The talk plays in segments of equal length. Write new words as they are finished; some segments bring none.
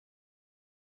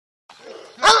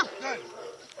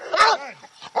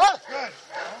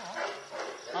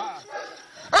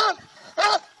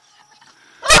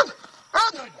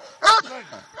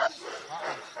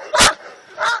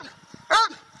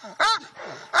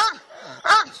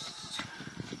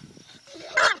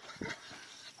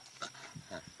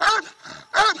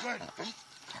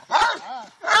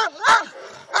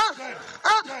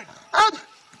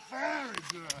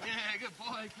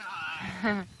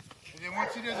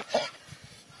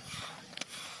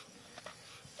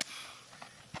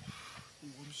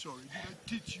I'm sorry. Did I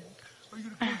teach you? Are you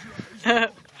going to close your eyes?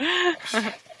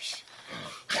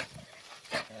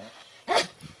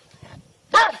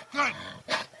 Good. Good.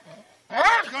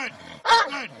 Good. Good.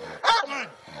 Good.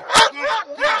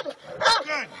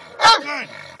 Good. Good.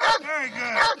 Very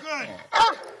good. Good.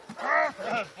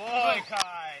 Good boy,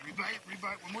 Khai.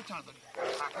 Rebite one more time. Good.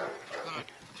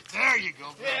 There you go.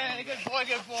 Yeah, good boy,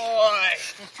 good boy.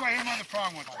 Let's try him on the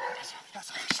prong one.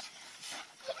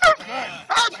 Good.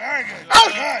 Very good.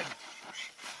 Good.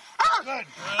 Good.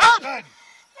 Good.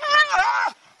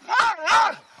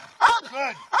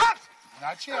 Good.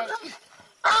 Not yet.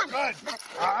 Good.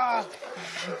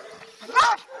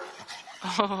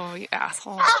 Oh, you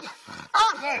asshole.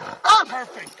 Good.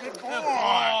 Perfect. Good boy. Good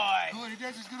boy. Good. He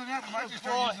does as good as that. We might just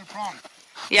start using the prong.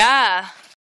 Yeah.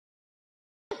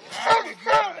 Very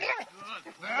good.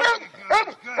 Very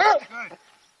good. Good.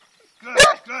 Good.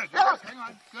 Good. Good. Hang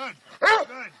on. Good. Good.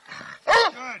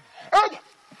 Good.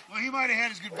 Well, he might have had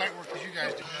his good bite work because you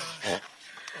guys did.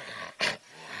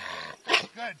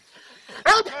 Good. Good.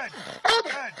 Good.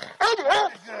 Good.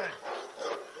 Good. Good.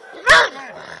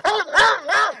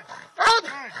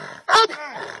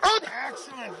 Good.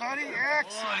 Excellent, buddy.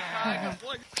 Excellent.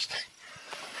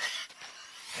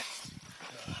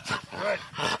 Good.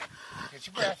 Get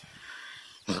your breath.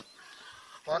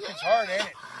 Barking's hard, ain't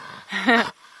it?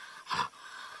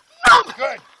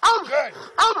 Good. Good.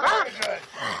 Very good.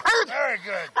 Very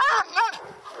good.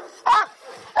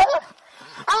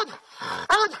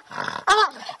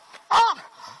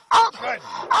 Good.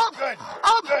 Good.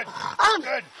 Good.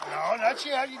 Good. No, not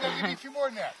yet. You gotta give me a few more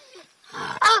than that.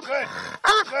 Good. Good.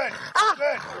 Good.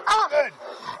 Good.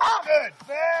 Good.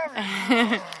 Very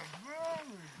good.